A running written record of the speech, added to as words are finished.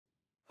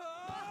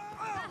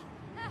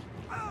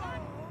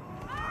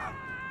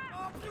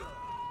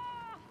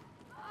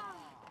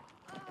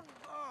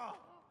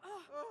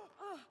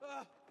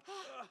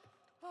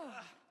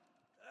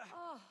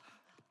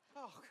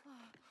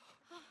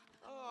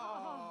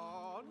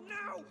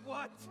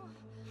What?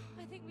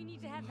 I think we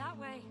need to head that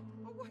way.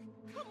 Oh, what?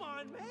 Come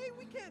on, May.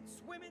 We can't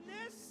swim in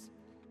this.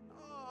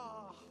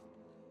 Oh.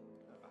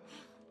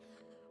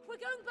 We're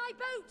going by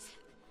boat.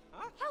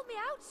 Huh? Help me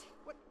out.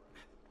 What?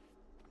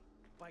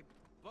 By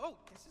boat?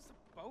 This is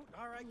a boat?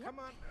 All right, come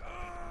on.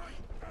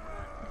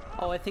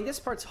 Oh, I think this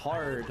part's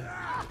hard.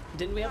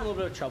 Didn't we have a little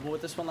bit of trouble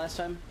with this one last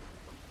time?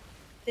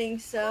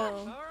 Think so.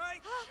 All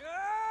right.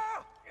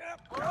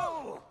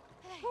 Oh.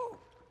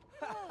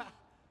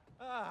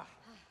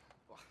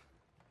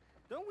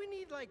 Don't we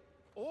need, like,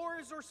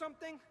 oars or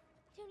something?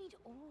 We don't need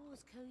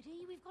oars,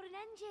 Cody. We've got an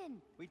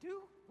engine. We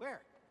do?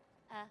 Where?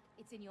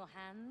 It's in your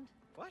hand.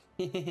 What?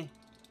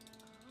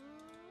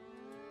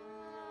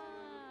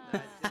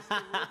 That's just a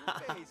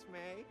wooden face,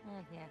 May.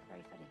 Yeah,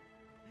 very funny.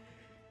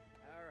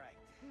 All right.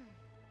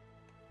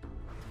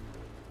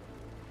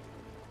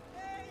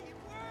 Hey, it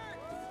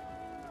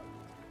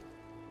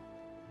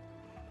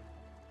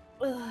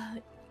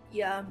worked!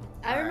 Yeah,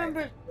 I All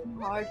remember it being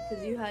hard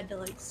because you had to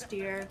like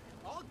steer.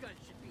 All guns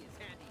should be as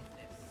handy as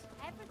this.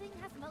 Everything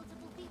has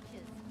multiple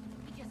features.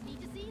 We just need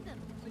to see them.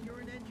 So you're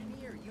an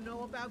engineer. You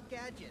know about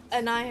gadgets.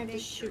 And I have to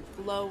shoot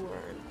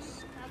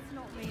glowworms. That's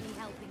not really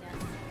helping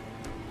us.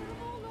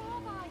 They're all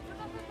Larvae from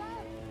up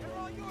above. They're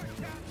all yours,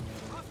 Captain.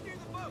 I'll steer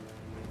the boat.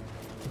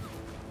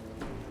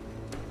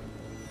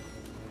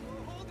 Oh,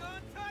 hold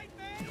on tight,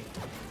 May.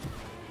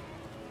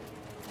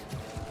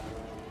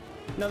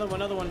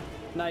 Another one.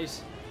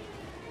 Nice.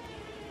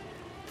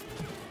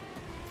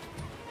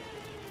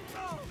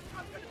 Oh,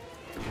 I'm gonna...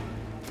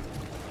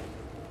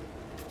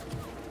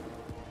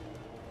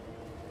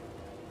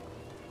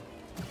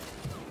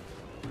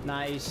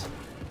 Nice.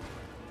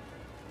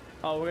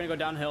 Oh, we're gonna go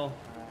downhill.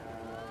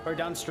 Or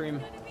downstream.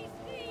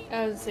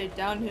 I was gonna say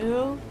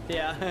downhill.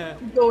 Yeah.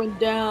 Going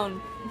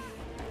down.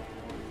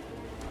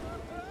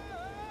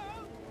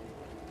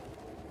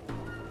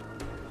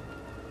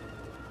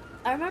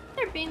 I remember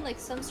there being like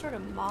some sort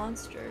of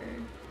monster.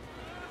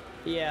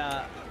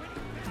 Yeah.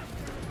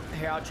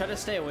 Here, I'll try to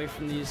stay away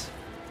from these.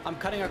 I'm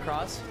cutting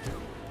across.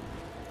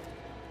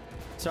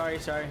 Sorry.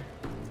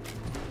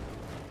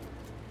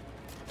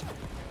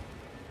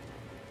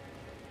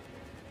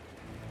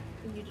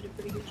 You did a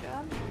pretty good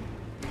job.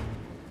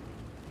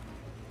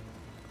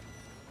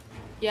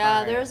 Yeah,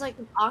 Alright. there was like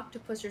an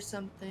octopus or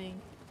something.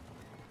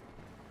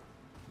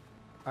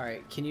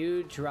 Alright, can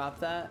you drop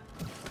that?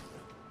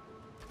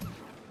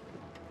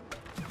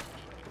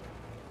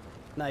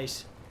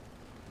 Nice.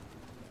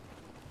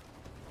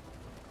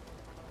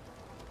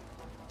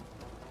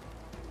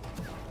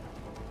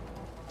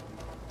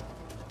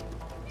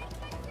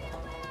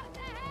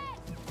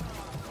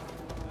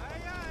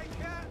 Aye, aye,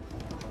 Cap.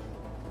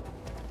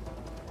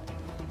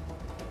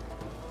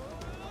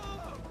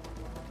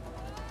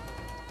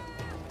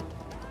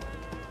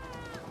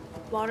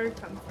 Water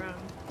come from?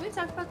 Can we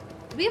talk about?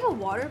 Do we have a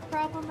water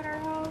problem in our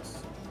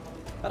house?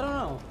 I don't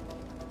know.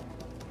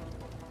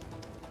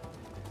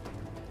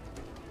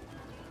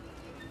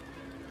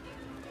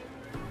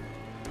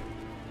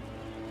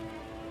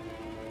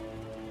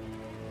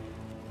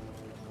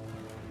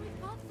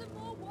 We've got some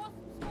more wasp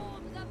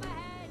swarms up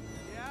ahead.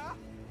 Yeah?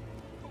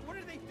 But what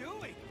are they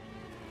doing?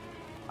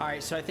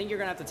 Alright, so I think you're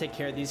gonna have to take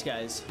care of these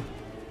guys.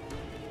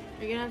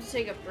 Are you gonna have to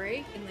take a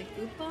break and like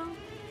goop them?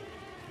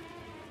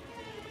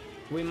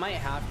 We might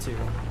have to. All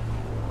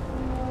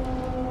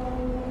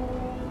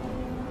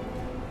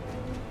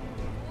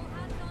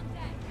hands on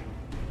deck.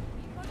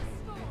 We've got a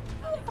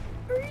storm.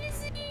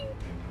 Freezing!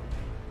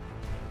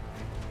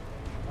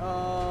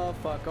 Oh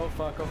fuck, oh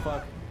fuck, oh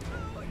fuck.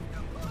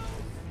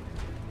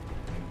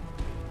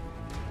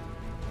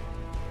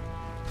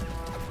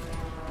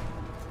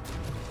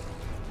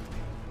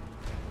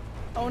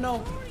 Oh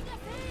no!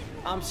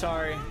 I'm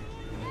sorry.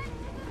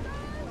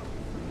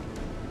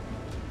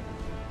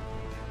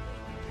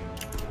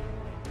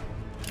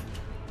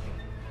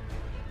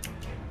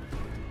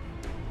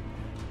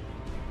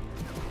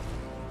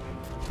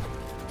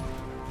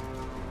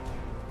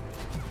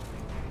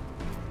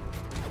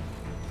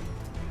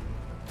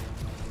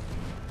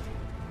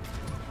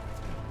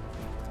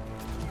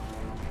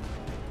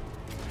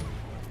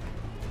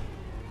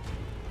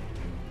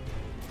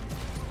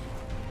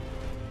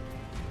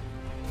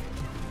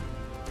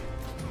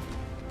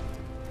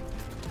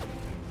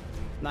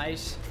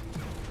 Nice.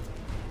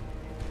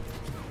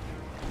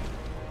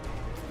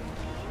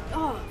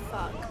 Oh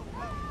fuck.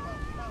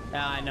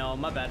 Yeah, I know,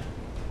 my bad.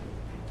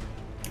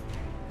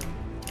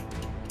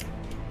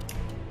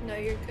 No,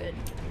 you're good.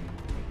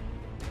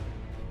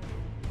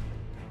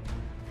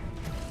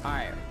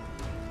 Alright.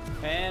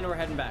 And we're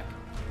heading back.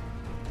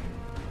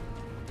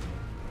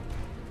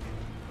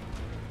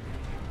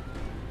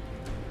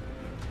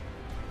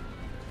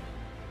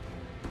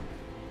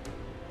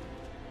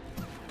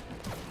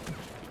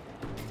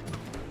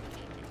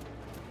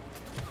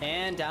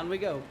 And down we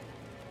go.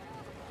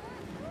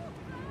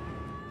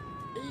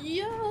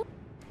 Yo.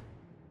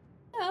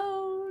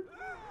 Yo.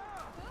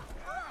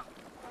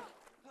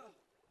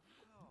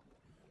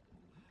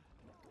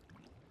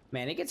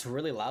 Man, it gets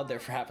really loud there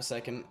for half a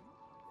second.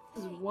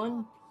 This is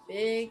one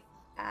big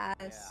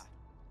ass.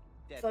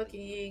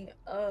 fucking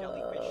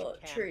Jellyfish can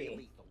be tree.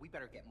 lethal. We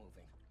better get moving.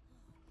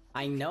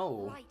 I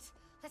know. Right,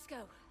 let's go.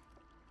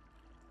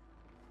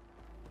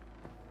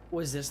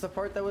 Was this the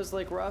part that was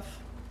like rough?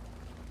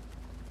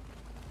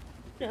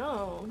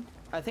 No.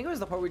 I think it was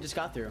the part we just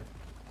got through.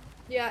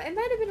 Yeah, it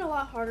might have been a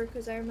lot harder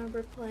because I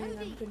remember playing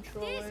on Steer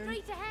controller.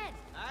 straight ahead.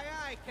 Aye,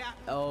 aye,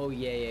 Captain. Oh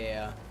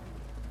yeah.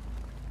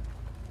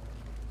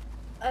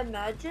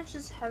 Imagine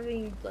just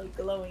having like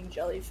glowing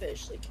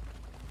jellyfish like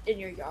in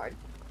your yard.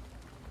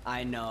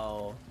 I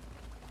know.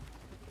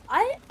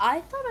 I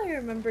thought I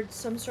remembered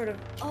some sort of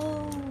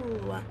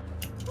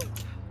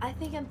I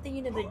think I'm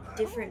thinking of a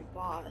different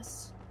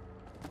boss.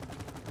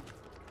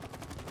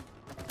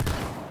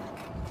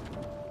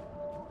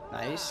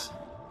 Nice.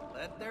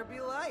 Let there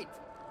be light.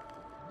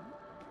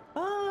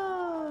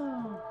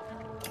 Oh.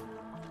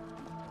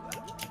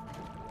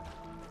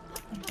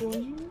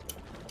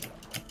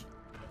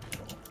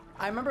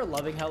 I remember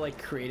loving how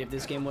like creative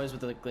this game was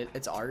with like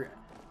its art.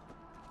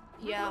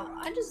 Yeah,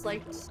 I just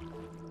liked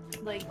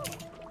like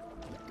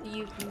the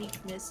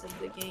uniqueness of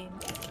the game.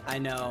 I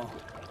know.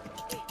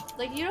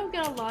 Like you don't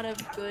get a lot of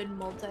good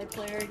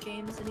multiplayer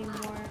games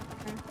anymore.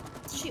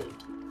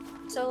 Shoot.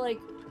 So like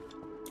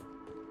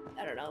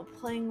I don't know,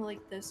 playing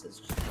like this is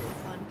just really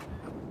fun.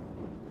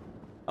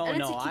 Oh And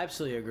it's no, a I cute-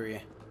 absolutely agree.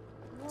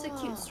 It's a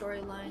cute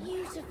storyline.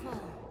 Beautiful.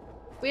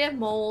 We have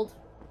mold.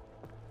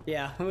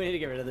 Yeah, we need to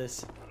get rid of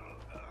this.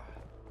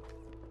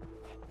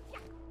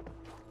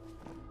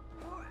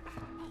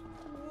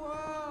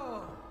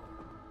 Whoa.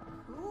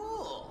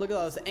 Cool. Look at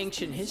all this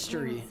ancient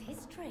history. Squirrels'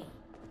 history.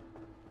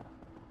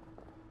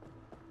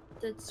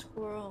 Dead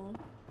squirrel.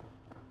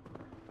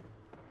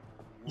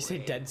 You say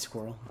dead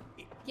squirrel.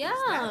 Yeah. Is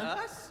that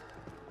us?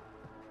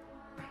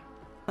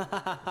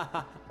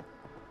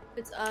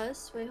 It's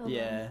us. Wait, hold on.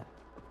 Yeah.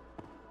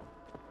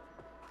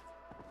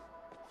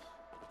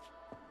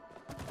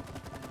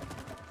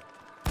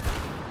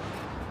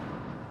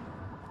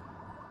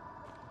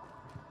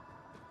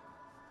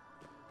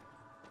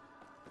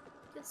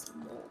 Get some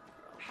mold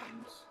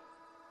problems.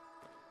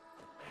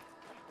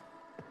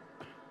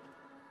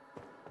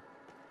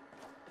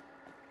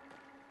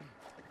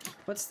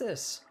 What's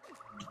this?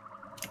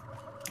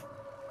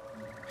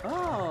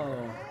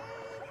 Oh.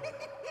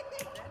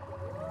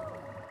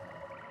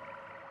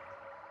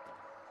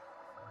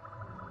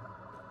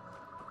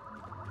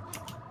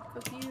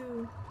 Fuck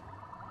you.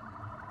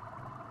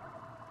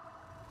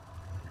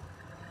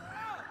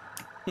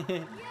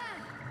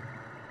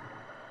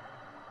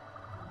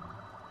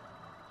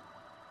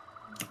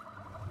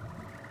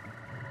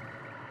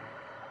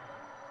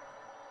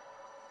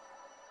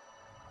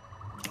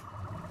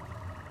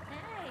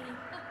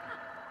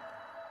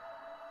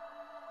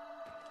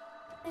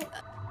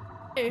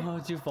 Hey. Oh,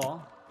 did you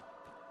fall?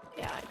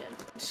 Yeah, I did.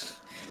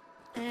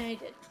 I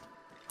did.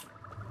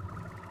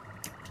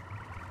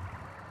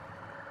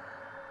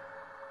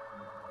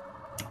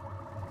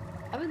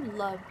 I would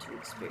love to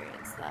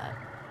experience that.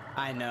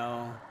 I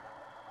know.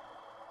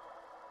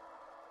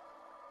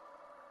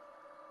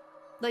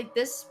 Like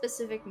this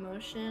specific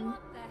motion.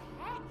 What the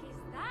heck is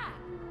that?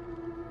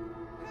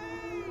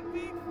 Hey,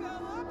 big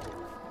fella.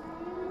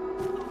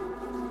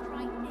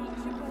 Right,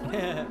 nature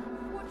boy.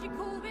 What do you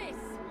call this?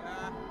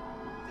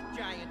 It's a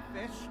giant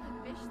fish. A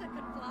fish that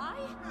can fly?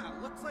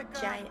 Looks like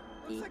Giant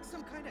looks like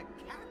some kind of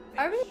catfish.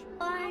 Are we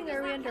flying or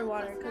are we that help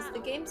underwater? us Because now? the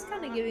game's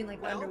kind of giving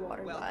like Well,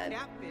 underwater well, vibe.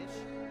 catfish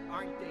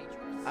aren't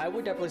dangerous. I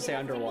would definitely say Yes,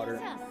 it underwater.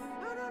 is us. No.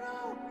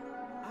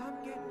 I'm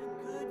getting a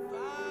good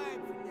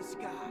vibe from this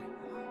guy.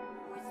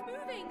 Oh, it's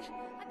moving.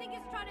 I think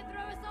it's trying to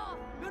throw us off.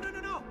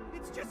 No.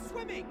 It's just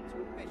swimming. That's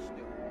what fish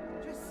do.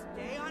 Just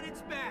stay on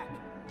its back.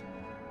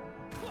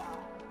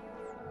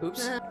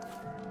 Oops.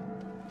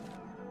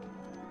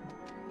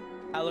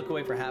 I look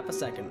away for half a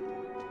second.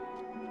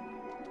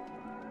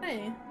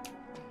 Hey.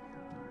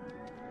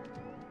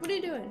 What are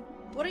you doing?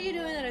 What are you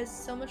doing that is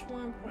so much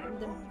more important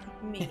than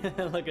me?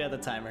 Looking at the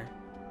timer.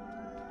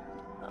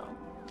 Oh.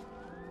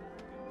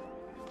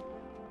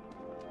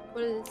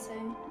 What did it say?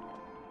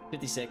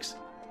 56.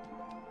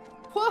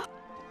 What?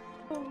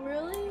 Oh,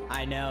 really?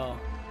 I know.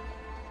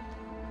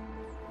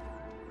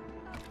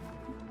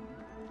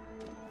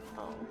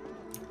 Oh.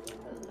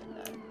 Doesn't like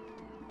that.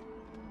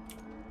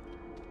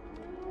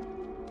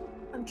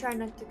 I'm trying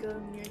not to go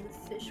near the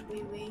fish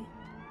wee wee.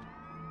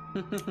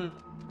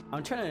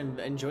 I'm trying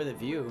to enjoy the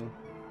view.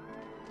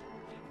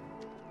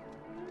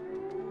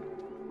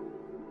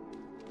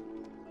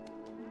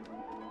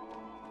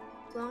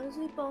 As long as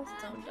we both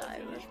don't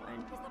die, we're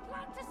fine. Is the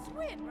plan to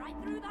swim right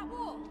through that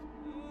wall?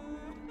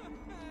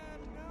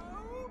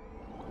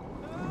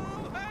 No,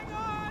 hang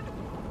on.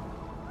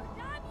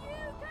 Damn you,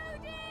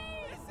 Cody!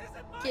 This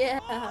isn't my Yeah.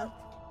 fault.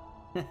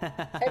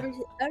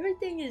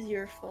 Everything is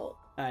your fault.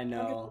 I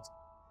know.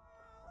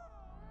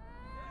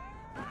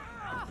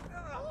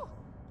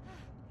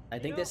 I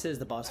think this is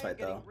the boss I'm fight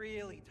getting though.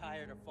 really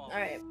tired of falling.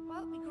 Alright.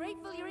 Well, be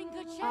grateful you're in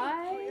good shape.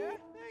 Oh, yeah?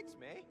 Thanks,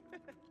 May.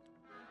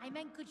 I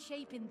meant good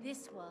shape in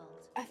this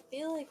world. I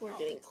feel like we're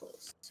getting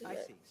close to I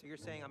it. see. So you're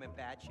saying I'm in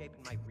bad shape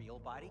in my real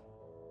body?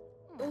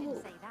 I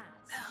didn't say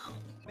that.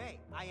 May,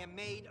 I am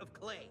made of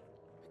clay.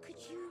 Could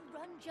you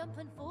run, jump,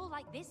 and fall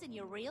like this in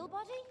your real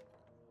body?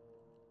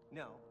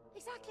 No.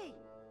 Exactly.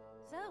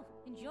 So,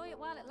 enjoy it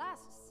while it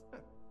lasts. Huh.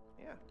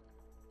 Yeah.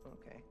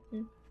 Okay.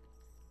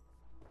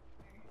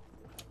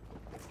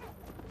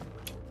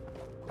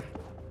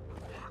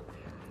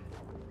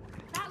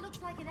 That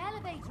looks like an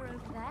elevator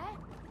over there.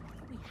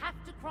 We have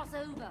to cross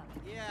over.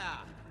 Yeah.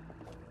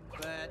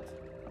 But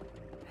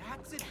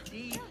that's a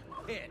deep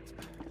pit.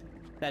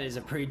 That is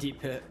a pretty deep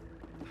pit.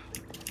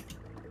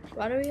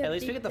 Why do we have At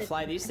least we deep get to pits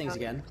fly in these things town?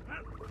 again.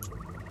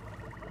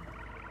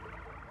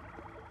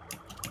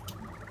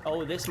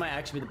 Oh, this might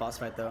actually be the boss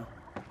fight though.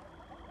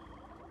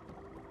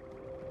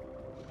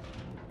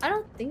 I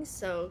don't think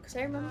so, because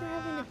I remember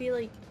having to be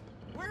like,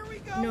 Where are we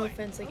going? no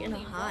offense, like in a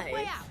Only one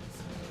way hive. out.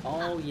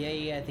 Oh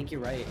yeah, I think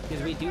you're right.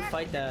 Because we do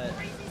fight that.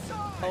 Crazy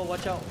side. Oh,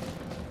 watch out.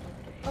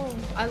 Oh,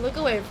 I look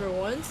away for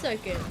 1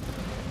 second.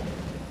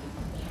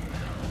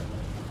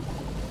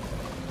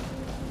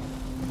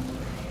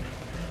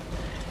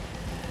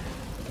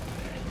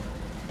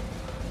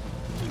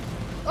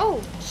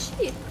 Oh,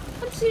 shit.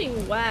 I'm just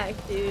getting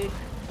whacked, dude.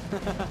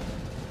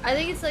 I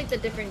think it's like the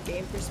different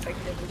game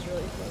perspective is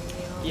really throwing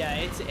me off. Yeah,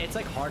 it's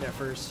like hard at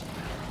first.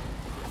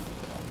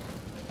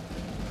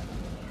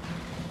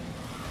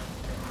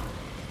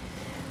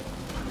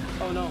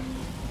 Oh no.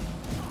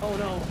 Oh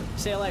no.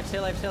 Stay alive, stay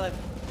alive, stay alive.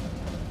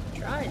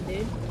 Trying,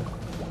 dude.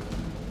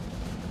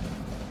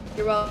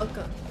 You're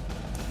welcome.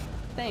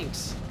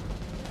 Thanks.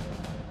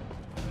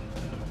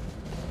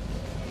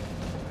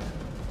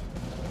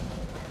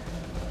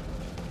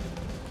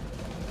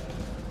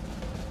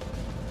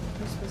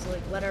 We're supposed to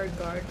like let our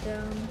guard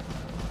down.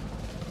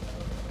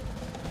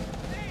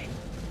 Hey,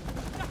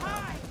 the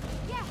hive.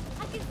 Yeah,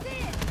 I can see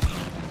it.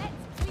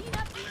 Let's clean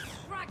up these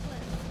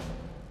stragglers.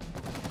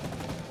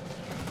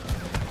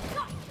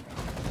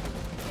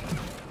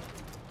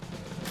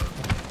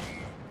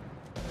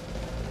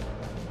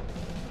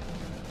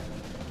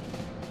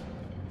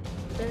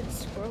 Dead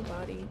squirrel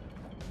body.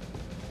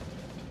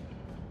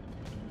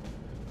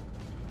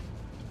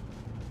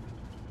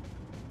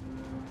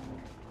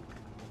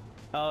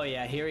 Oh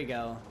yeah, here we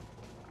go.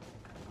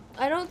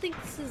 I don't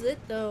think this is it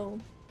though.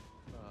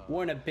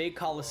 We're in a big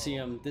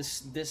Colosseum.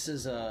 This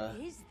is a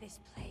What is this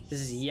place? this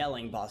is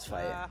yelling boss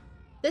fight.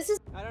 This is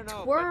I don't know.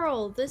 but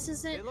squirrel. This They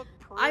isn't. look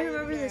I pretty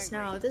remember this angry.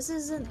 now. This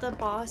isn't the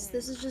boss.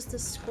 This is just a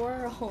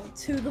squirrel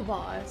to the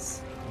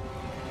boss.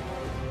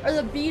 Or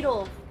the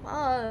beetle.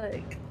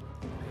 Fuck.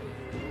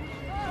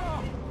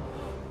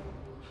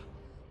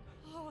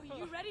 Oh, are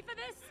you ready for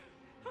this?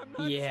 I'm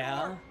not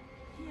Yeah. sure.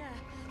 Yeah,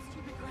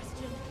 stupid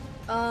question.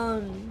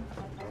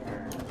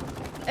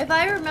 If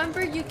I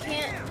remember, you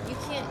can't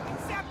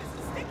Sap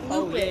is sticky.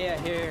 Oh loop yeah, it.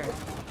 yeah, here.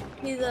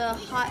 Be the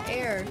hot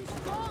air.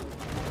 Strong.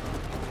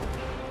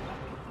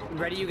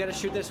 Ready? You gotta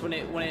shoot this when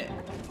it.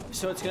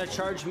 So it's gonna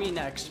charge me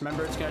next.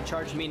 Remember, it's gonna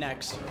charge me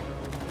next.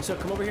 So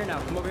come over here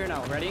now. Come over here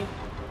now. Ready?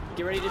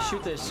 Get ready to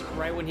shoot this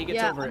right when he gets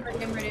Yeah, over I'm it.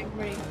 ready, I'm ready, I'm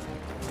ready.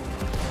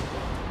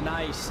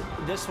 Nice.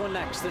 This one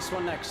next. This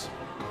one next.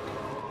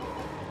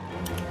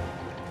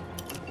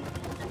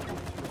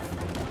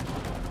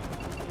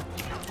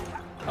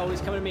 Oh,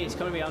 he's coming to me. He's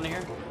coming to me. On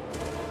here.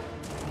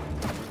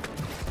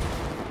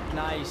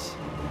 Nice.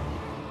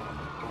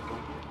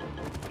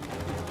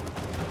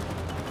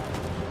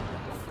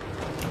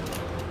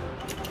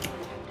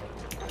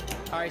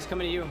 All right, he's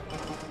coming to you.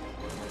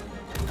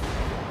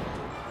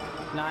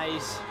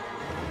 Nice.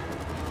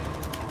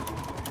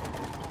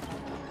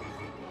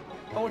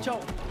 Oh, watch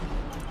out.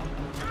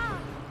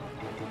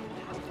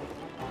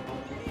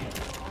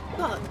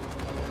 Fuck.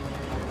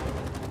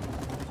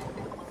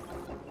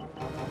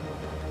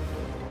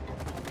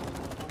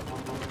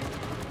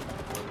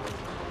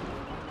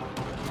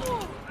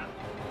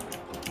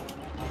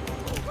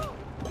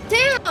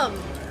 Damn!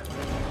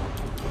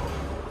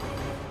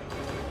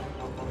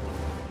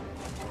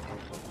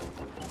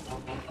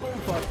 Oh,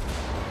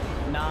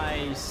 fuck.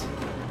 Nice.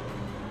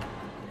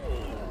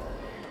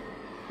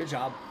 Good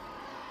job.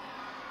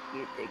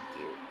 You think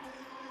you.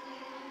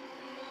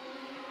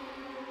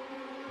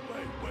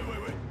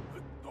 Wait.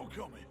 Don't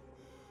kill me.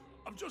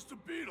 I'm just a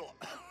beetle.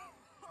 I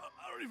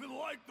don't even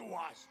like the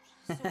wasps.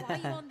 So why are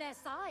you on their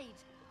side?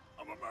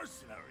 I'm a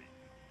mercenary.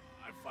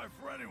 I fight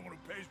for anyone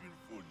who pays me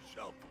food and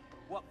shelter.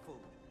 What food?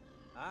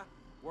 Huh?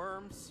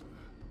 Worms?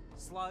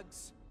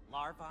 Slugs?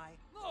 Larvae?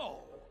 No,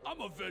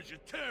 I'm a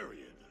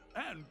vegetarian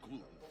and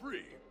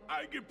gluten-free.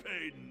 I get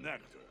paid in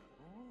nectar.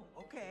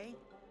 Oh, okay.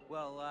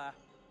 Well,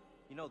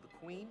 you know the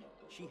queen?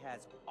 She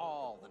has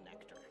all the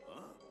nectar.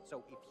 Huh?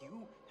 So if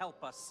you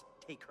help us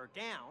take her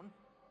down,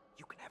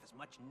 you can have as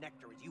much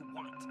nectar as you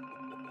want.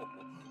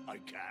 I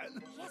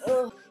can? Yes,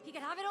 Ugh. he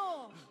can have it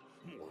all.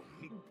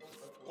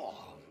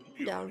 Oh,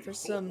 you Down need for to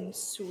some go.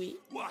 sweet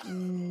What?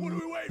 What are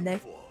we waiting nectar.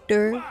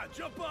 for? Come on,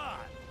 jump on!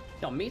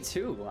 Yo, me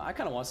too. I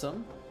kind of want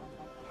some.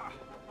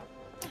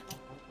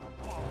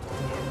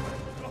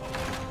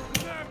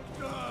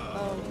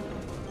 Nectar!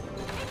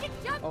 Make it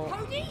jump, Oh.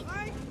 Cody!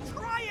 I'm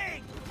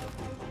trying!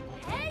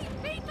 Hey,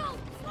 Beetle,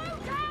 slow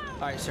down! All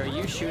right, so are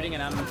you shooting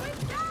and I'm? Slow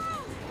it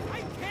down!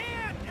 I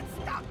can't! It's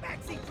stuck!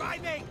 crazy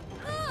primate!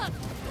 Ugh!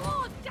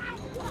 Oh, damn!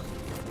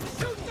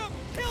 Shoot them!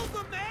 Kill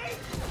them, eh?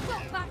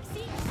 Got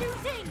backseat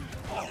shooting!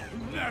 Oh,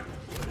 neck!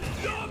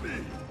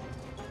 Yummy!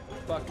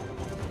 Fuck.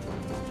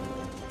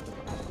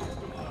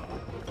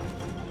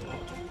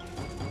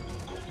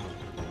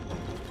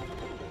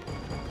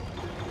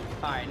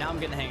 Alright, now I'm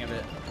getting the hang of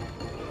it.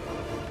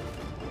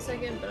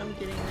 Second, but I'm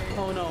getting there.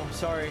 Oh no,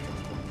 sorry.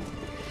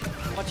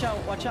 Watch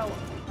out, watch out.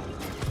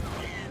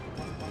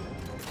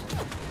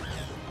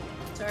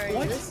 Sorry,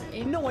 What? this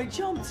aim. No, I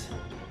jumped.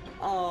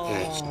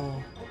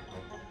 Oh.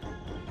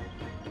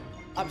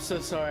 I'm so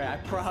sorry. I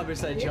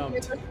promise I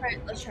jumped.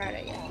 Let's try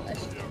it again.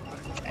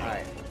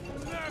 Alright.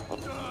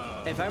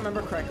 If I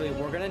remember correctly,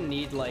 we're gonna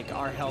need like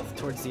our health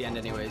towards the end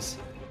anyways.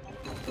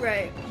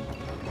 Right.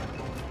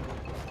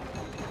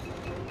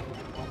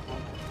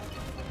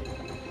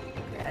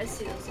 Okay, I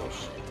see those little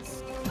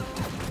shits.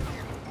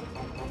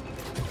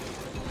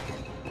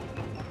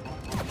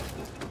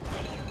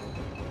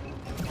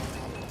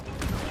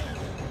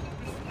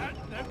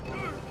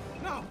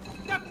 No,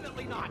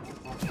 definitely not!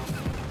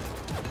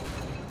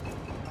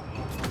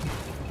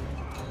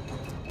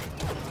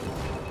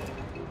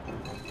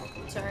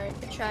 Sorry, I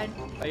tried.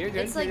 Oh, you're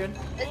good. It's like, you're good.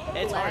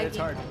 It's hard. lagging. It's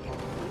hard.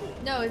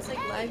 No, it's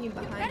like lagging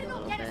Better behind a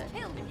not little get us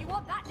bit. killed if you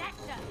want that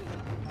nectar!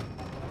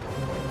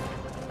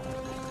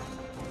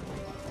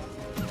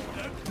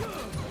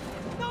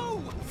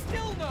 No!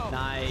 Still no!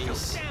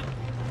 Nice. Shoot them!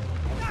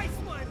 Nice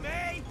one,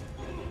 May!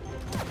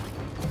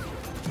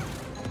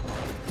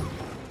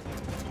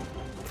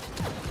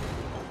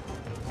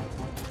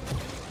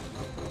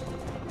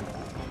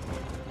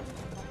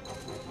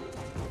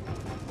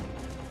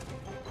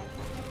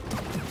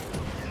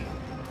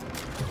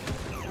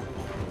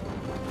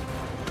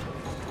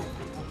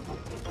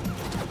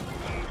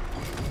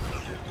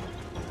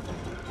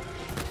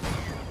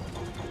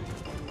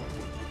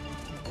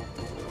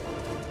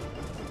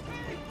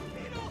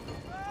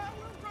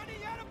 We're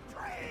running out of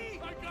prey!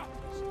 I got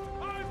this!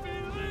 I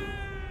believe!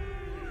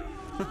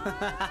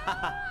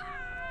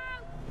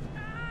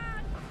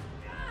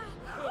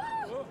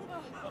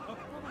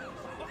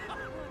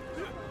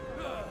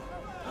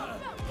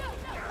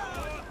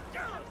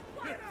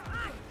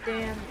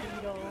 Damn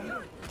beetle.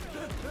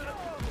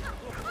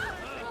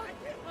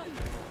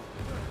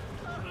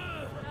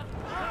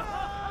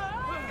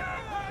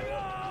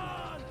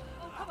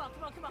 Oh, come on,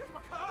 come on, come on, come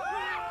on!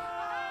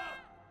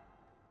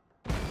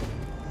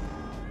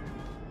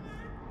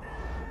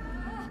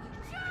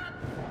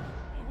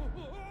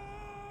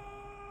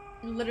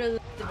 Literally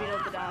the beetle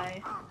to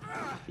die.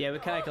 Yeah, we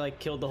kind of like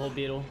killed the whole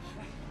beetle.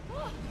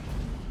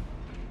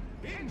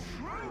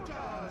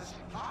 Intruders!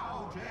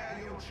 How dare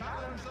you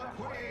challenge the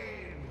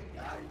Queen?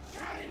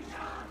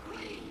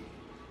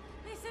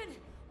 Listen,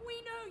 we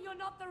know you're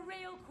not the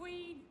real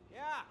queen.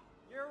 Yeah,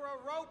 you're a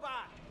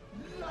robot!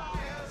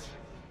 Liars!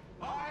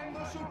 I'm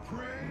the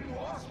Supreme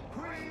Wasp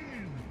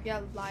Queen!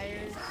 Yeah,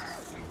 liars.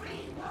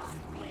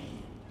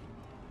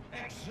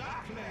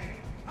 Exactly!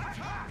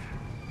 Attack!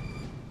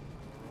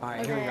 All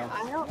right, here we Okay, go.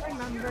 I don't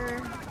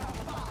remember.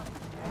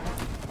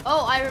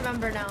 Oh, I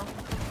remember now.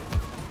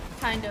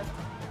 Kind of.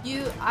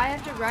 I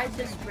have to ride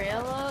this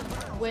rail up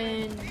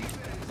when,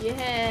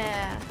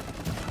 yeah.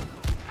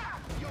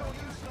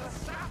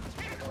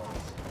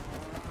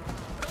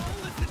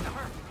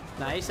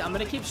 Nice. I'm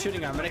gonna keep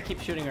shooting her. I'm gonna keep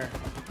shooting her.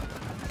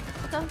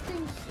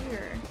 Something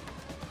here.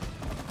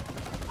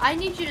 I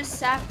need you to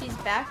sap these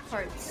back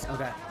parts.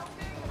 Okay.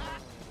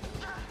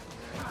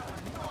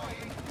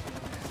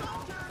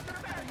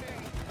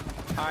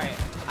 All right,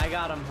 I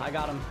got him. I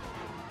got him.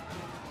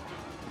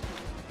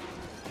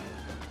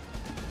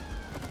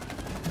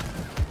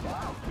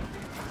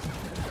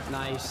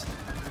 Nice.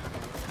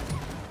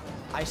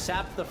 I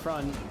sapped the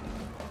front.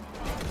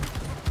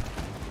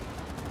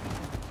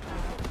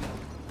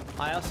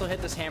 I also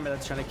hit this hammer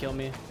that's trying to kill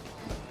me.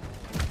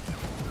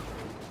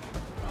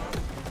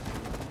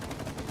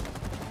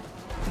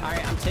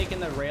 Alright, I'm taking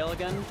the rail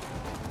again.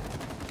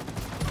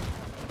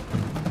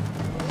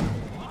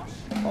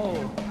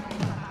 Oh.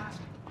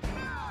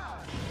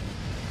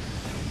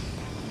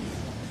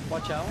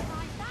 Watch out.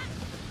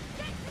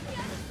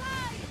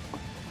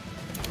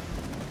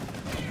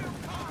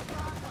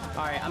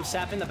 Alright, I'm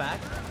sapping the back.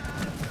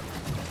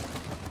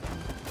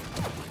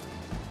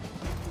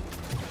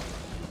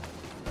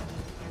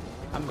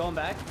 I'm going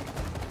back.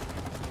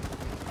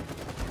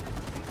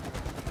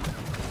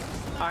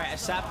 Alright, I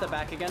sapped the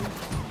back again.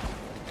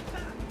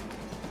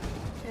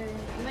 Okay,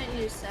 you might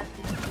need to sap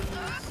these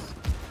bees.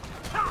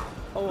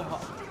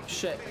 Oh,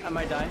 shit. I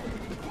might die.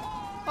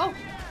 Oh,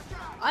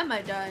 I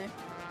might die.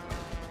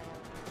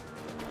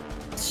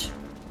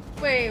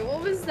 Wait,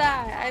 what was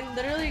that? I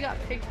literally got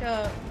picked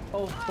up.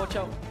 Oh, watch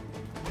out.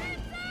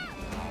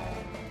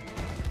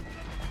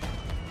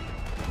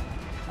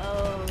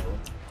 Oh.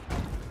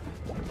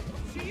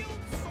 Shield,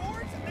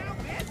 swords, now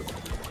this?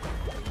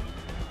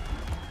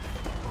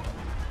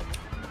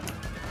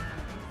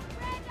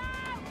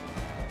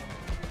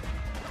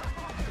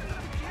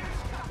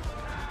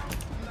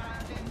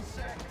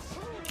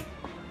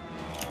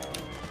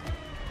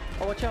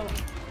 Oh, watch out.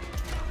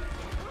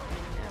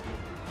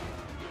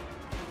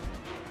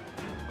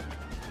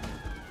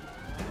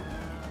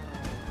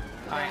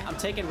 Alright, I'm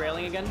taking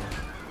railing again.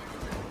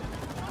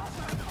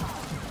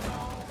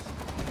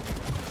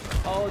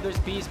 Oh, there's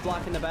bees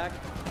blocking the back.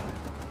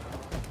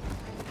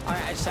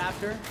 Alright, I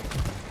sapped her.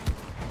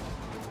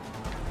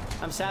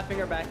 I'm sapping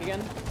her back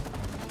again.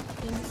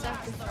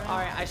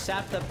 Alright, I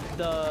sapped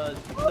the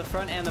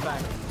front and the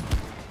back.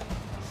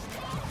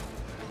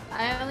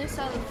 I only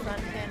saw the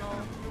front panel.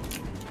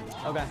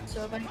 Okay.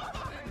 So if I...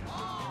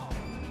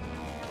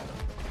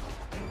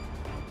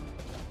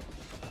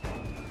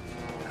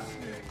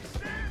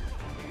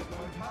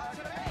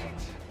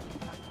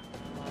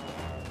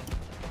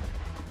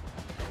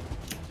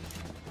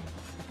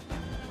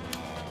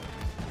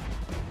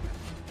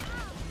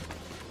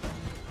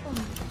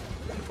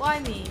 Why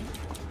me?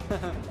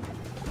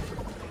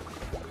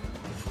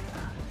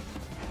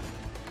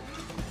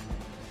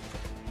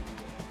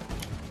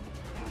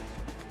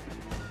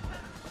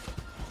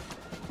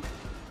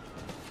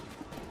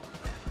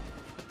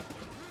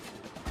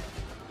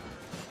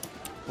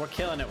 We're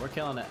killing it, we're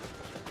killing it.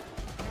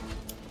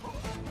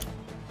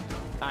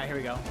 Alright, here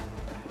we go.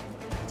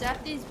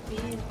 Zap these bees,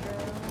 bro.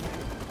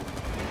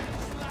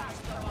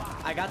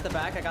 I got the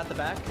back, I got the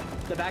back.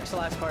 The back's the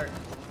last part.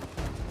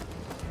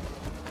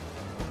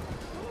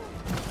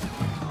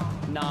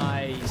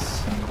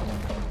 Nice.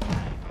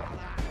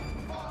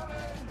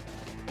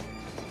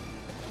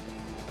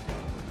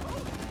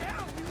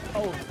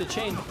 Oh, the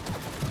chain.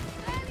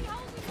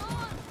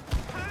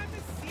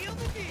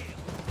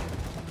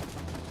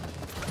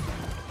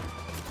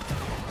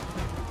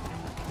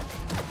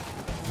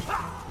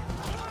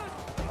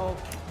 Oh.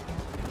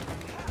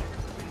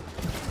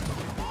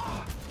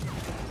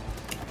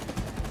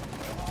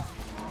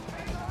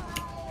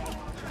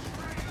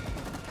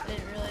 I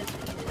didn't realize we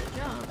needed to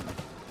jump.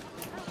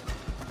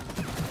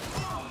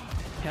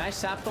 Can I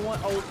sap the one?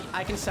 Oh,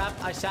 I can sap.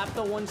 I sap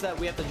the ones that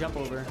we have to jump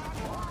over.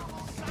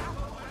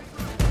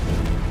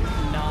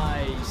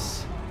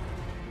 Nice.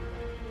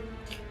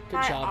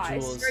 Good job, My eye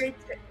Jules. started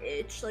to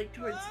itch like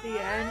towards the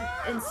end,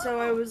 and so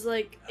I was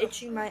like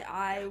itching my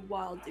eye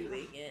while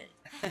doing it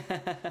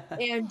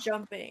and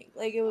jumping.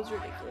 Like it was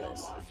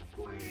ridiculous.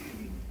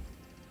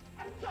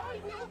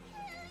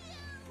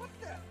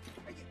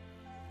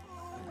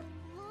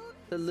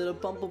 The little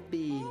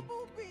bumblebee.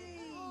 Oh,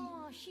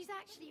 she's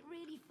actually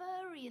really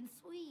furry and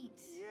sweet.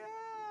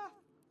 Yeah.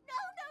 No,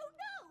 no,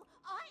 no!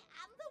 I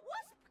am the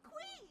wasp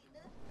queen!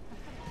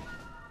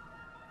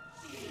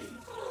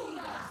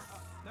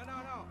 No, no,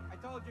 no. I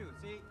told you.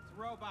 See, it's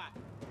a robot.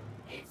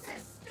 It's a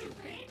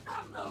stupid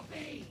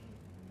bumblebee!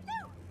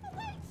 No!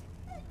 Wait!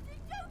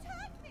 Don't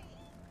hurt me!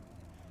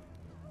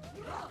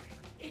 Look!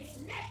 It's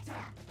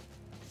nectar!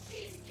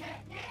 She's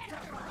kept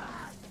nectar for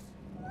us!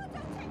 Oh,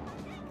 don't take my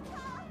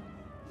nectar!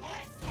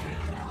 Let's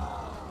take it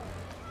all!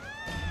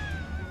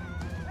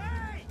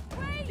 Hey!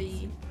 Wait!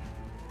 Bee.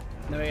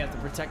 No, we have to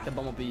protect the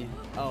bumblebee.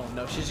 Oh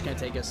no, she's just gonna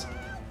take us. Do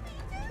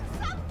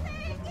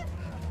something!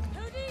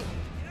 Cody!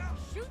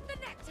 Shoot the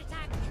nectar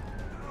tank!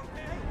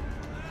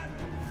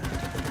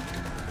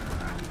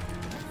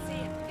 Let's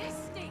see if this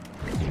stinks!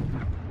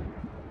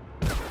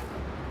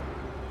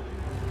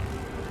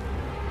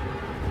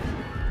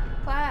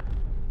 Clap.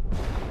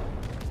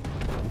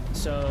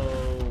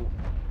 So,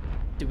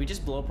 did we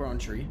just blow up our own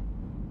tree?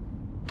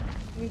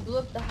 We blew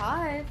up the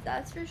hive,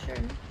 that's for sure.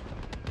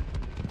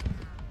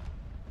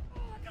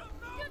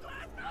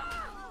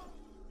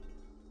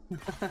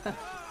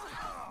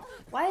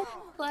 Why is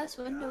the glass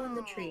window in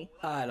the tree?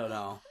 I don't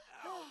know.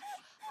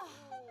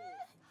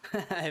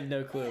 I have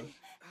no clue.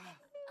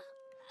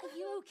 Are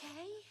you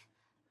okay?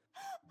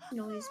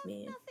 Noise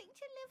me. Nothing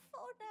to live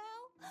for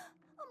now.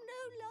 I'm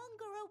no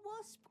longer a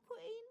wasp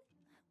queen.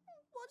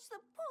 What's the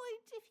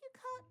point if you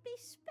can't be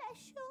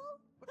special?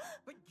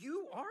 But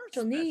you are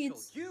Special special.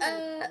 needs. You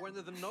are one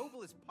of the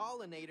noblest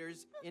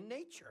pollinators in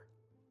nature.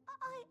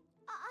 I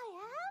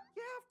am?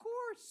 Yeah, of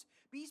course.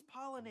 Bees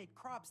pollinate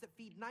crops that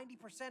feed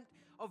 90%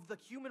 of the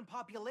human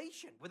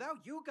population.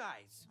 Without you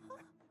guys, well,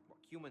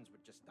 humans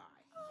would just die.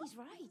 He's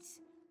right.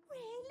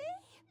 Really?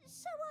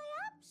 So I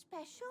am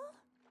special?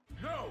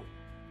 No!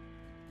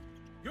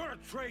 You're a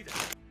traitor!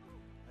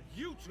 And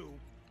you two,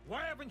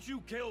 why haven't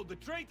you killed the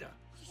traitor?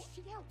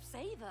 She helped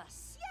save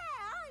us.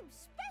 Yeah, I'm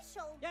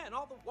special. Yeah, and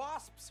all the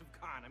wasps have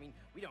gone. I mean,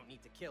 we don't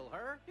need to kill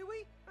her, do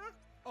we? Huh?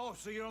 Oh,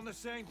 so you're on the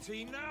same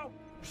team now?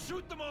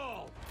 Shoot them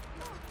all!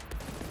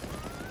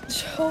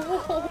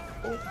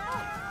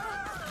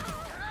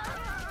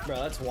 Bro,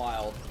 that's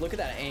wild. Look at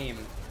that aim.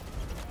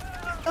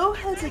 No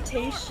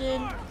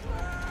hesitation.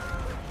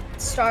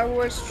 Star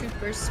Wars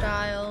Trooper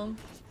style.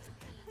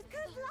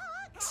 Good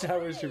luck. Star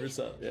Wars Trooper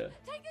stuff, yeah.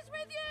 Take us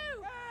with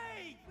you.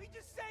 Hey, we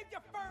just saved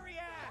your furry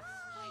ass.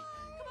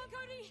 Come on,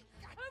 Cody.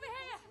 Over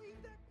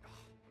here.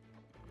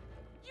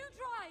 You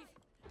drive.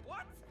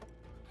 What?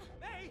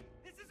 Hey,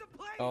 this is a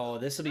plane. Oh,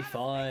 this will be not a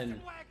fun.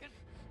 station wagon.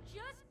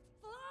 Just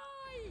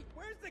fly.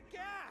 Where's the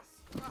gas?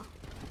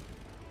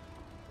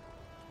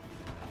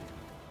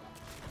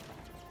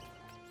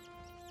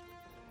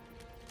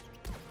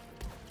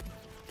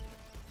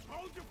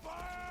 Hold your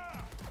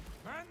fire!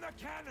 Man the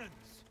cannons!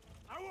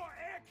 I want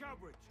air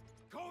coverage!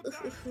 Kodak!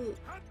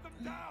 Hunt them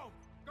down!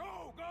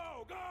 Go,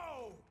 go,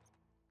 go!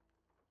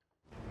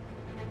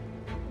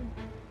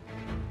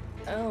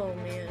 Oh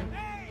man.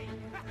 Hey!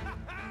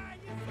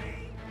 You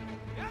see?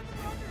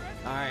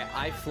 All right,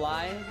 I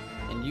fly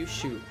and you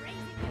shoot.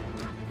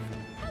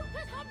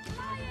 Focus on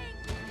flying!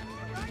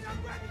 Alright, I'm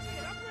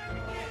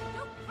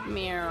ready.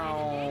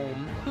 Meow.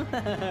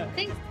 I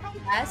think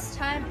last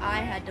time I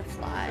had to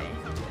fly.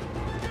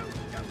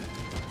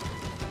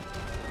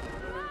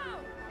 Wow!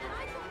 And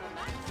I thought the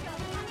match got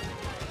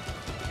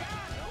Yeah,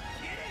 no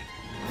kidding!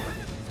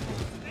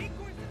 What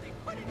acorns did they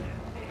put in that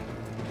thing?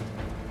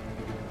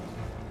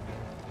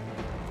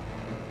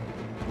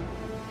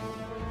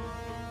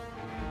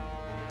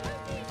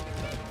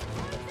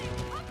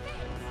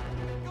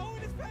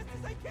 Going as fast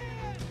as I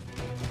can!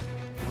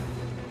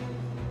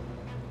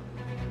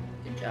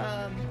 Good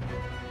job.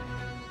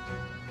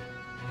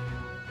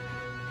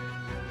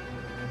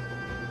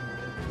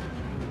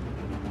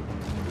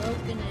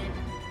 Broken it.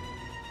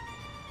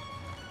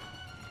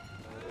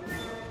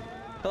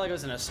 I feel like I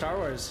was in a Star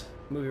Wars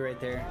movie right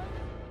there.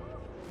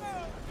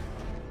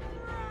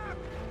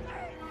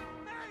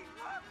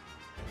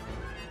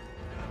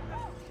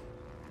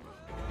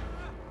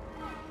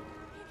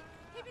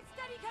 Keep it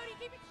steady, Cody,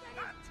 keep it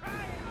steady!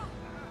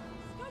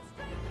 Go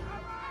straight!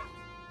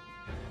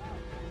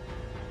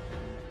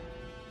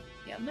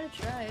 Yeah, I'm gonna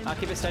try. I'll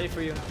keep it steady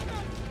for you.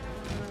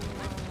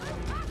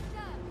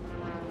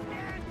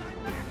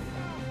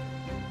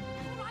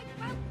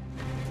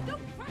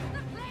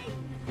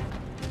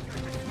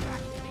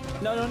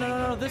 No, no, no,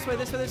 no, no. This way,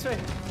 this way, this way.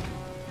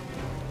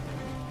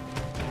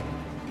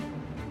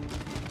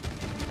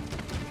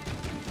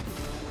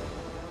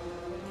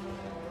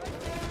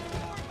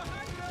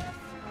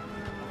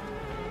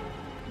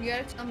 You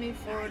gotta tell me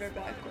forward or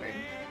backward.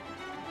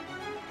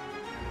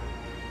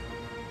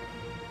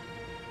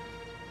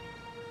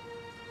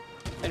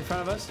 In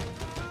front of us.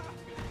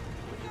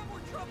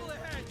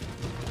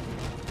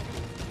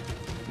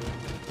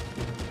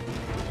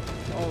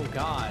 Oh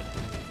God.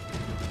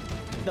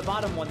 The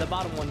bottom one, the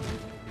bottom one.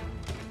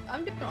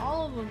 I'm doing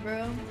all of them,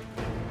 bro.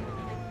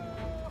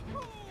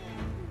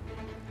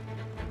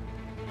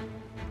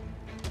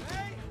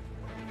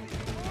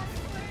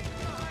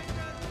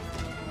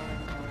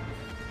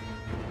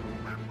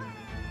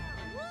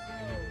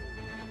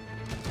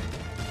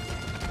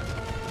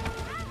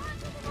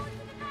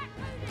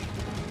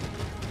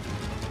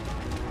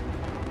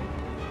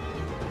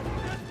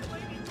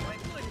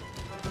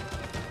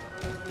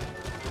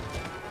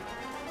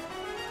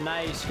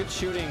 Nice, good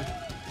shooting.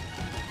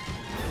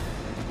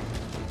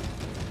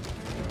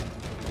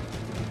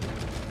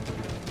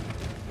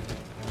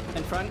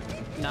 In front,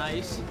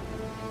 nice.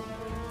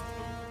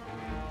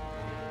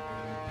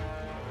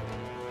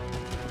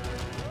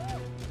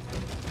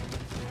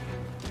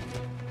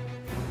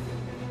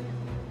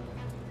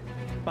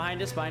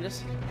 Behind us, behind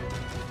us.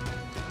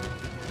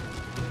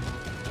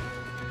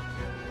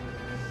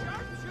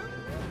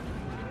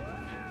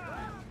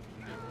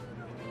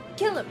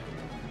 Kill him!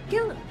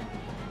 Kill him!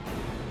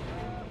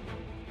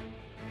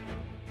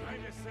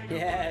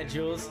 Yeah,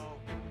 Jules.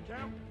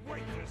 Can't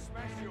wait to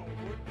smash your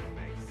wooden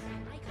face.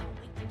 I can't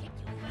wait to kick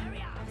your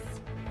furry ass!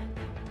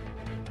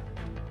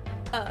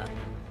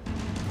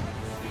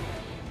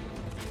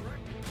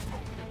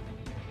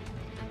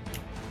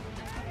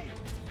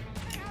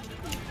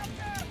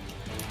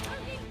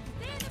 Cody,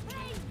 steer the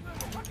plane!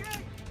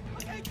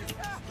 Okay, just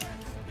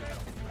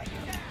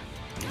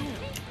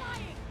Keep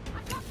flying! I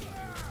got you!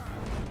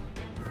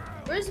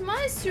 Where's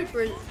my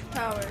super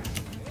power?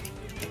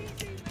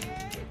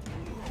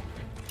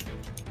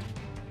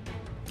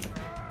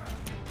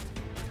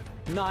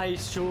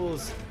 Nice,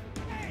 Jules.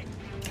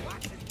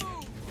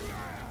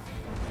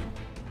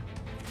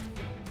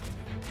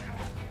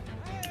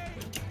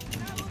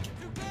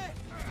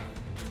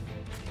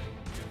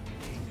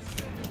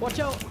 Watch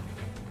out!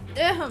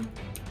 Damn!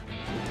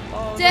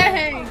 Oh,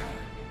 Dang!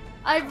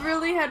 I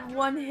really had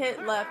one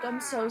hit left.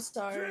 I'm so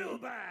sorry. Drill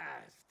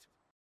blast.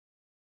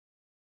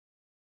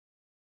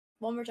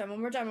 One more time, one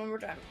more time, one more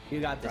time. No.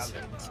 You got this.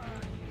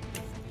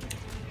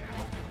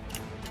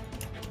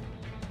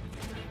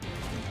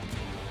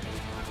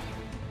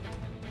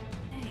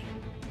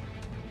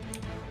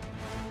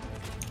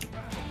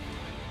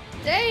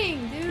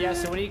 Dang, dude! Yeah,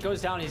 so when he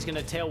goes down, he's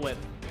gonna tail whip.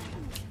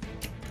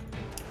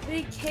 But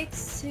he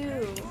kicks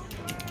too.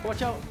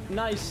 Watch out!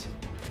 Nice,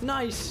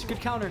 nice, good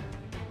counter.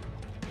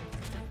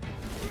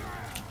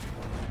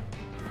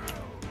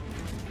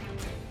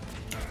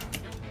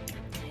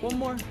 One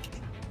more.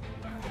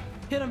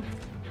 Hit him.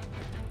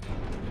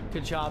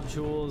 Good job,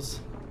 Jules.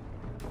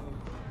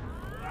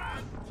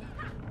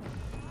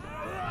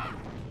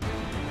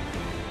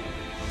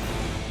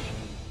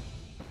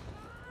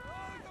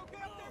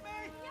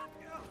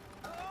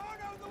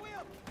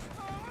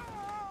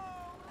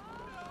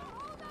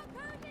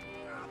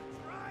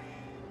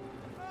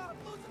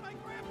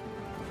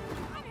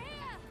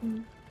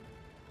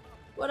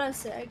 What'd I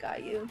say? I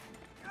got you.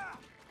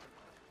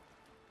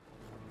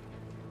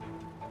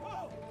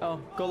 Oh,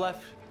 go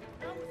left.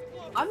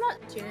 I'm not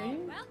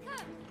cheering.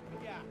 Welcome!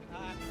 Yeah,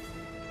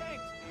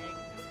 thanks.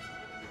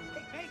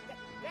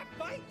 that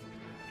fight?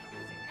 That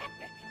was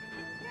epic.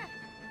 Yeah.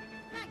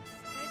 Thanks,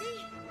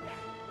 Eddie. Yeah,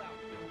 well,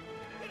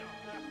 you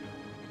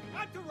know,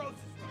 on to Rose's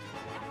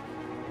room.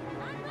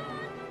 I'm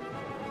on.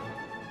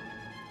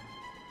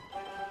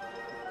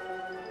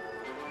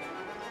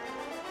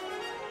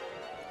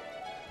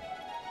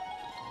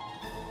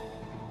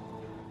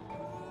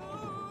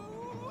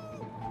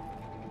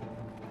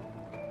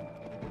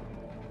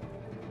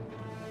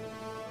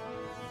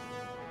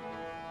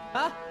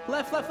 Ah!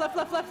 Left, left, left,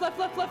 left, left, left,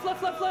 left, left,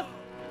 left, left, left.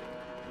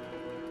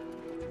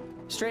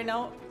 Straighten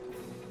out.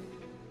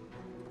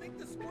 Think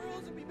the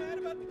squirrels would be mad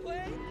about the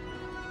plane?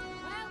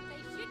 Well,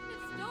 they shouldn't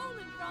have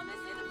stolen from us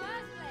in the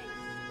first place.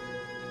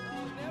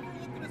 I'll never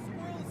look at a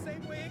squirrel the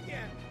same way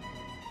again.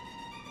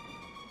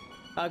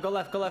 Go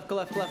left, go left, go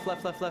left, left,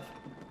 left, left, left.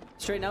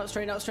 Straighten out,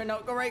 straighten out, straighten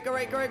out. Go right, go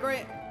right, go right, go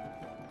right.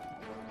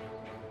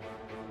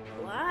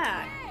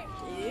 Black,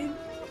 dude.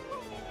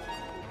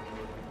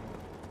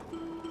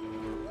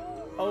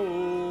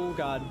 Oh,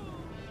 God.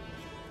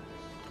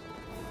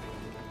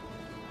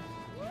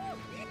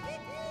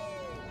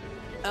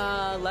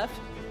 Left.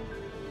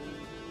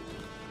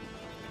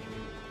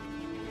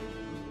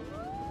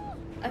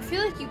 I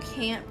feel like you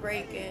can't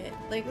break it.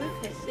 Like, we've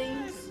hit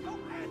things.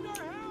 Aim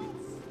for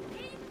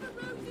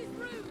Rose's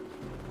room.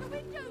 The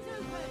window's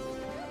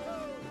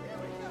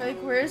open. Like,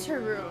 where's her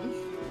room?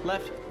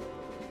 Left.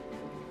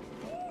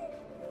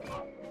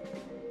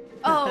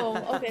 Oh,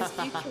 okay,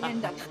 so you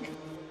can die.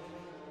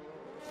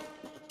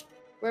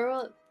 Where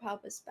will it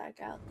pop us back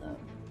out, though?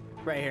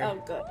 Right here.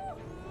 Oh, good.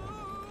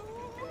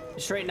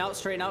 Straighten out,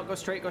 go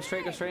straight, go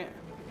straight, go straight.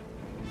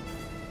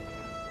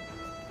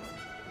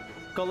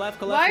 Go left,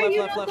 go Why left, are you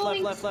left, not left, left,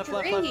 going left, left,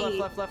 left, left, left, straight?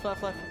 left, left,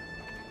 left, left.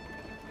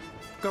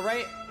 Go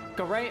right,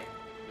 go right.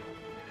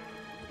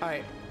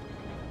 Alright,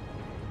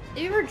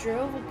 You ever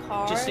drove a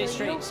car? just stay Like, you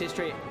straight, don't- stay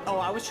straight. Oh,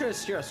 I was trying to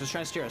steer us, I was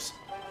trying to steer us.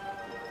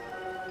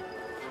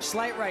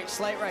 Slight right,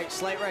 slight right,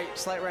 slight right,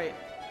 slight right.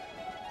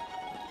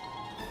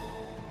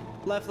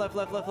 Left, left,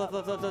 left, left, left,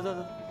 left, left, left,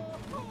 left.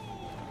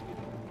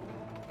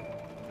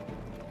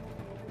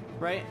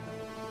 Right.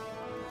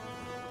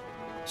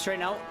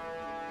 Straighten out.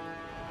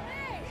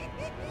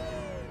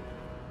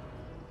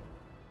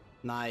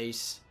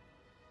 Nice.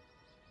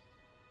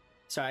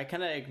 Sorry, I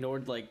kind of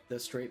ignored like the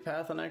straight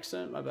path on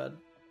accident. My bad.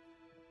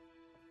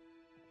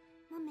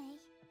 Mummy,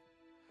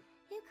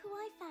 look who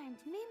I found.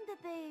 Moon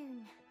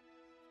Baboon.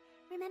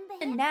 Remember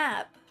A him?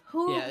 nap.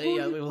 Who? Yeah, who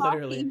yeah, are you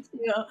literally. talking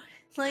to?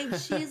 Like,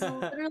 she's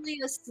literally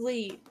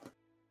asleep.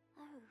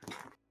 Oh.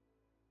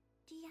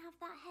 Do you have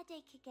that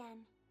headache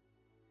again?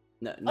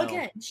 No, no.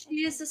 Again,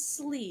 she is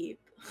asleep.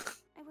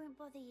 I won't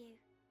bother you.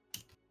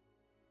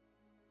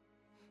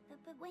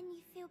 But when you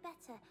feel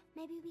better,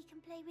 maybe we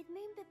can play with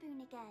Moon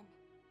Baboon again.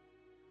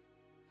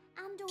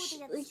 And all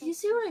the other Like, you space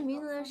see what I you've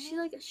mean? got Like, for she me.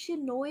 like she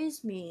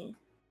annoys me.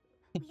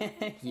 We haven't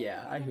played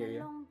Yeah, I together hear in you.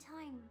 a long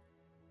time.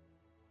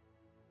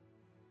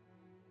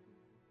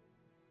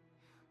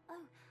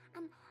 Oh,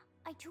 and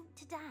I talked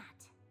to Dad.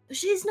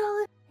 She's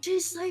not.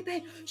 She's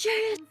sleeping. Maybe we She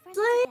can is become friends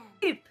again.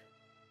 asleep.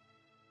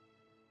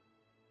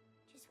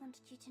 Just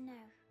wanted you to know.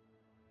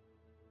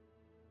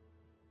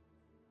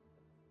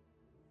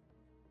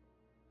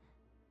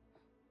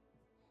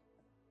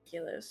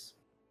 Ridiculous.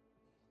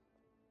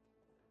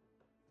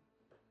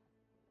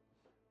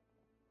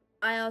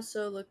 I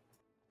also look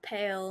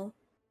pale,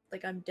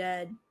 like I'm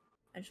dead.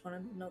 I just want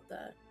to note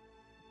that.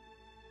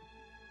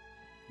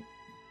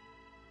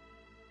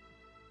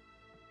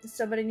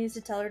 Somebody needs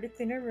to tell her to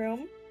clean her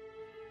room.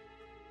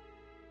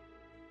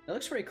 It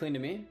looks pretty clean to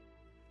me.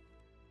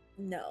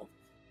 No.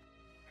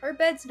 Her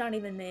bed's not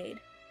even made.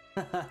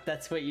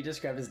 That's what you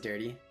describe as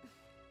dirty.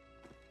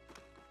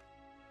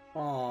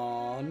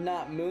 Aw,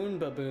 not Moon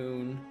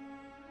Baboon.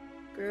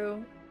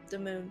 Grew the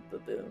moon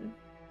baboon.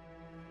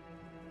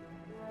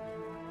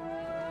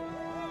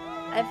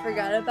 I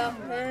forgot about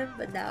him,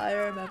 but now I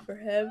remember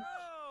him.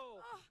 Oh!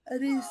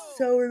 And he's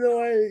so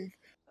annoying.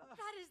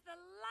 That is the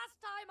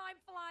last time I'm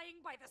flying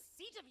by the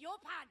seat of your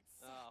pants.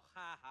 Oh,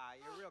 haha,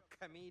 you're a real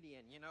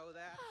comedian, you know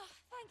that?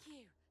 Thank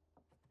you.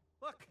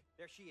 Look,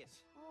 there she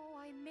is. Oh,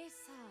 I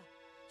miss her.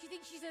 Do you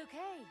think she's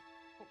okay?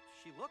 Oh,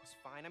 she looks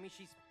fine. I mean,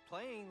 she's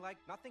playing like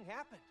nothing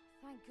happened.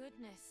 Thank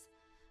goodness.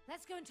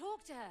 Let's go and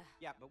talk to her.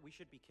 Yeah, but we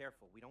should be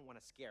careful. We don't want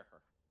to scare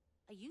her.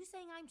 Are you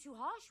saying I'm too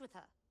harsh with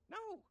her?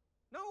 No,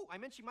 I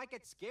meant she might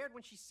get scared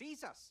when she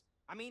sees us.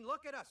 I mean,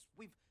 look at us.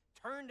 We've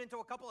turned into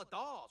a couple of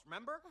dolls,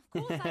 remember? Of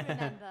course I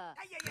remember.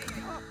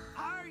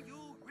 Are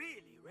you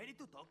really ready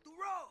to talk to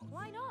Rose?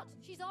 Why not?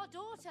 She's our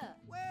daughter.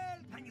 Well,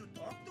 can you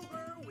talk to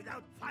her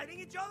without fighting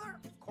each other?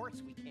 Of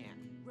course we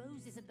can.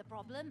 Rose isn't the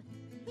problem.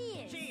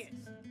 He is. She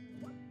is.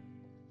 What?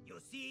 You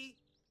see,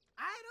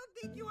 I don't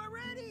think you are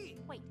ready.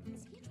 Wait,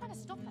 is he trying to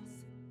stop us?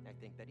 I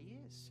think that he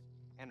is.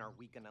 And are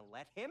we gonna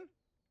let him?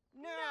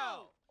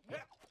 No!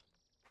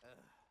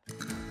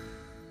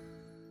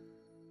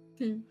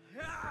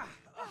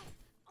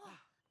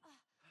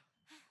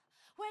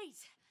 Wait.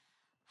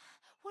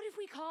 What if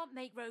we can't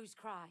make Rose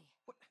cry?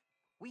 What?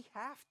 We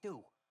have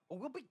to, or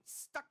we'll be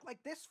stuck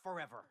like this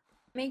forever.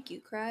 Make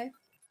you cry.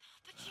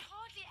 But she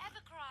hardly ever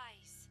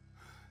cries.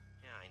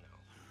 Yeah, I know.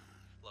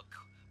 Look,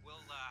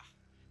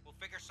 we'll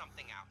figure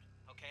something out,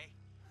 okay?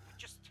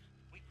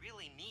 We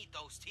really need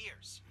those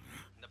tears.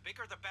 And the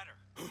bigger, the better.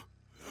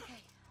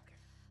 Okay.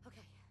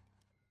 Okay.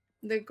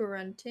 The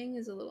grunting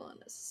is a little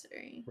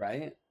unnecessary.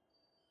 Right?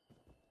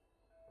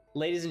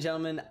 Ladies and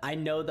gentlemen, I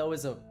know that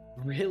was a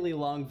really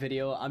long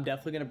video. I'm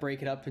definitely going to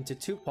break it up into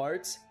 2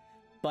 parts.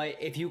 But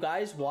if you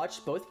guys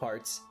watched both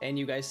parts and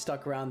you guys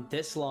stuck around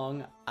this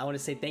long, I want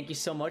to say thank you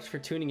so much for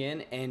tuning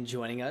in and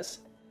joining us.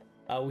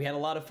 We had a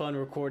lot of fun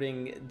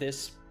recording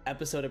this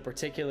episode in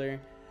particular,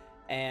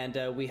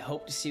 and we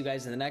hope to see you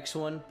guys in the next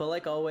one. But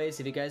like always,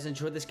 if you guys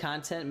enjoyed this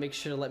content, make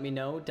sure to let me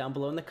know down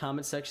below in the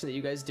comment section that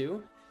you guys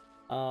do.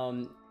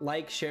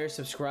 Like, share,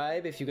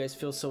 subscribe if you guys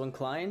feel so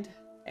inclined.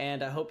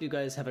 And I hope you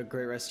guys have a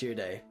great rest of your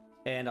day.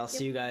 And I'll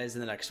see you guys in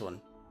the next one.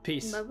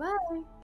 Peace. Bye-bye.